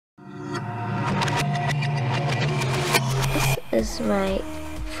is my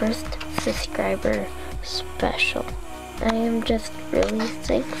first subscriber special. I am just really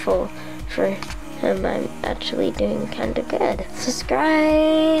thankful for him. I'm actually doing kind of good.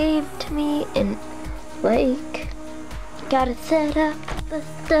 Subscribe to me and like. Gotta set up the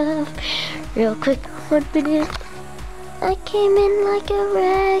stuff real quick. 1 minute. I came in like a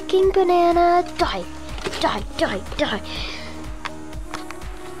wrecking banana. Die, die, die, die.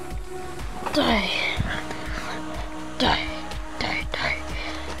 Die. Die, die, die,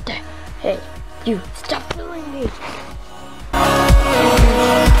 die. Hey, you, stop killing me.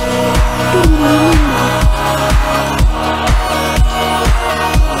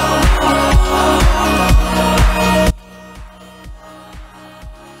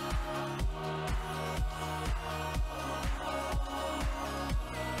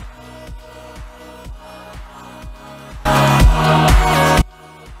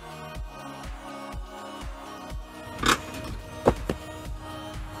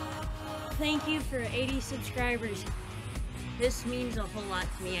 Thank you for 80 subscribers. This means a whole lot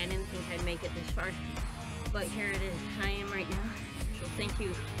to me. I didn't think I'd make it this far, but here it is. I am right now. So thank you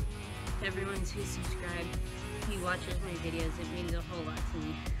to everyone who subscribed, who watches my videos. It means a whole lot to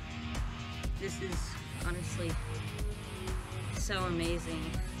me. This is honestly so amazing.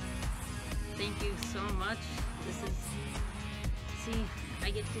 Thank you so much. This is, see,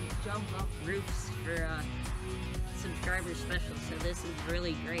 I get to jump off roofs for subscriber special, so this is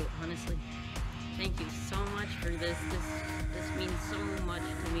really great, honestly. Thank you so much for this. This means so much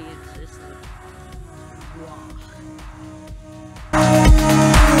to me. It's just like, wow.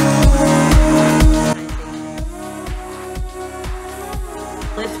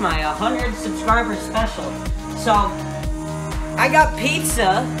 It's my 100 subscriber special. So I got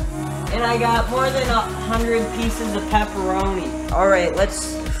pizza and I got more than 100 pieces of pepperoni. All right,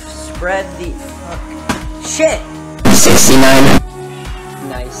 let's spread the shit. 69.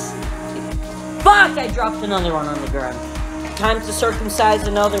 Nice. Fuck! I dropped another one on the ground. Time to circumcise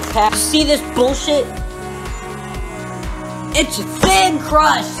another pack. See this bullshit? It's a thin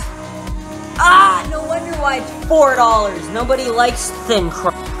crust. Ah, no wonder why it's $4. Nobody likes thin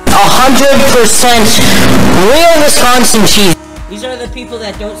crust. 100% real Wisconsin cheese. These are the people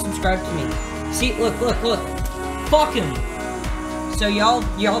that don't subscribe to me. See, look. Fuck 'em. So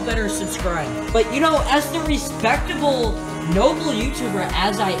y'all better subscribe. But you know, as the respectable, noble YouTuber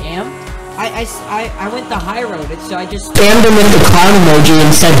as I am, I went the high road, so I just spammed him with the clown emoji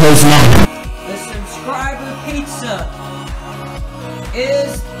and said his name. The subscriber pizza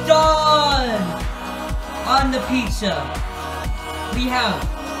is done on the pizza. We have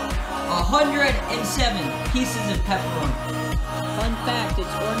 107 pieces of pepperoni. Fun fact,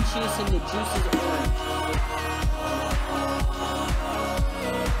 it's orange juice and the juice is orange.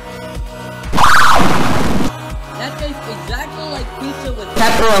 That tastes exactly like pizza with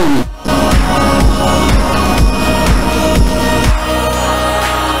pepperoni.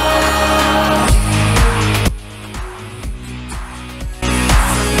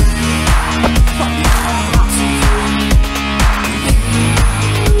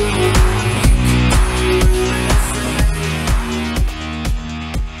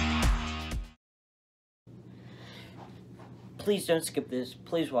 Please don't skip this.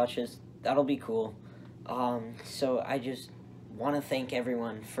 Please watch this. That'll be cool. So I just want to thank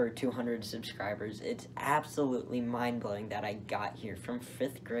everyone for 200 subscribers. It's absolutely mind-blowing that I got here from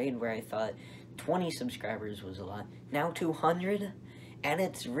 5th grade where I thought 20 subscribers was a lot. Now 200, and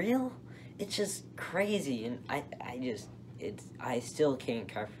it's real. It's just crazy, and I still can't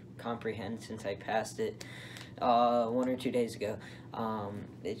comprehend since I passed it 1 or 2 days ago.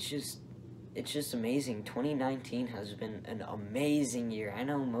 It's just amazing. 2019 has been an amazing year. I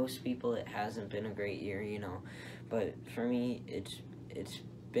know most people it hasn't been a great year, you know, but for me, it's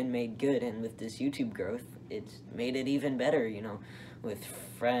been made good, and with this YouTube growth, it's made it even better, you know, with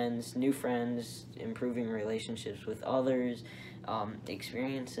friends, new friends, improving relationships with others,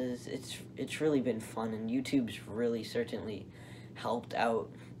 experiences. It's really been fun, and YouTube's really certainly helped out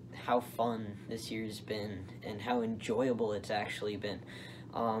how fun this year's been and how enjoyable it's actually been.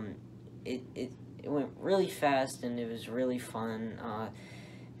 It went really fast, and it was really fun.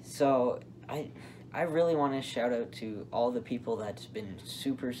 So I really want to shout out to all the people that's been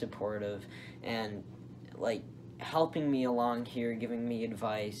super supportive and like helping me along here, giving me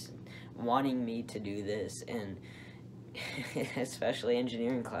advice, wanting me to do this, and especially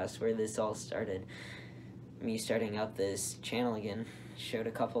engineering class where this all started. Me starting out this channel again, showed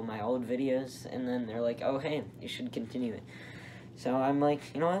a couple of my old videos, and then they're like, oh hey, you should continue it. So I'm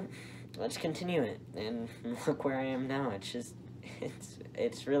like, you know what? Let's continue it, and look where I am now. It's just,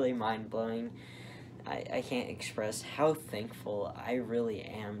 it's really mind-blowing. I can't express how thankful I really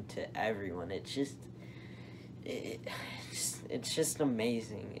am to everyone. It's just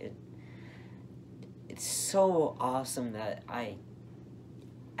amazing. It's so awesome that I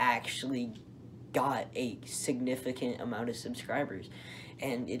actually got a significant amount of subscribers,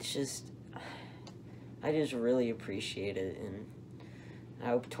 and I just really appreciate it, and I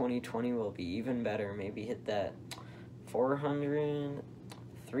hope 2020 will be even better. Maybe hit that 400,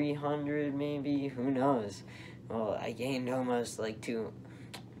 300 maybe, who knows. Well, I gained almost like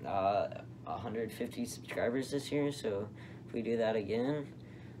 150 subscribers this year, so if we do that again,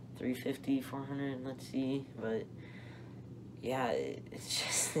 350, 400, let's see. But yeah,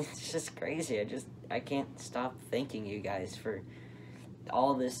 it's just crazy. I can't stop thanking you guys for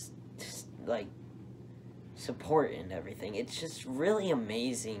all this, like, support and everything. It's just really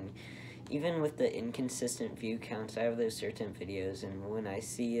amazing. Even with the inconsistent view counts, I have those certain videos, and when I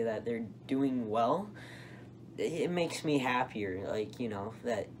see that they're doing well, it makes me happier, like, you know,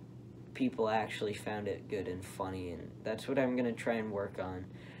 that people actually found it good and funny, and that's what I'm gonna try and work on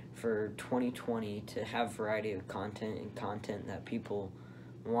for 2020, to have variety of content, and content that people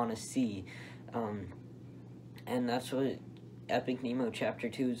want to see, and that's what Epic Nemo Chapter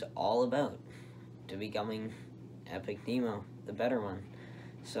 2 is all about, to becoming Epic Nemo, the better one.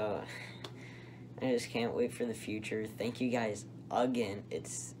 So I just can't wait for the future. Thank you guys again.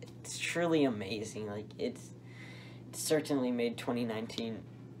 It's truly amazing. Like, it's certainly made 2019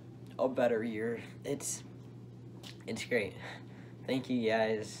 a better year. It's great. Thank you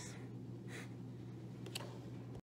guys.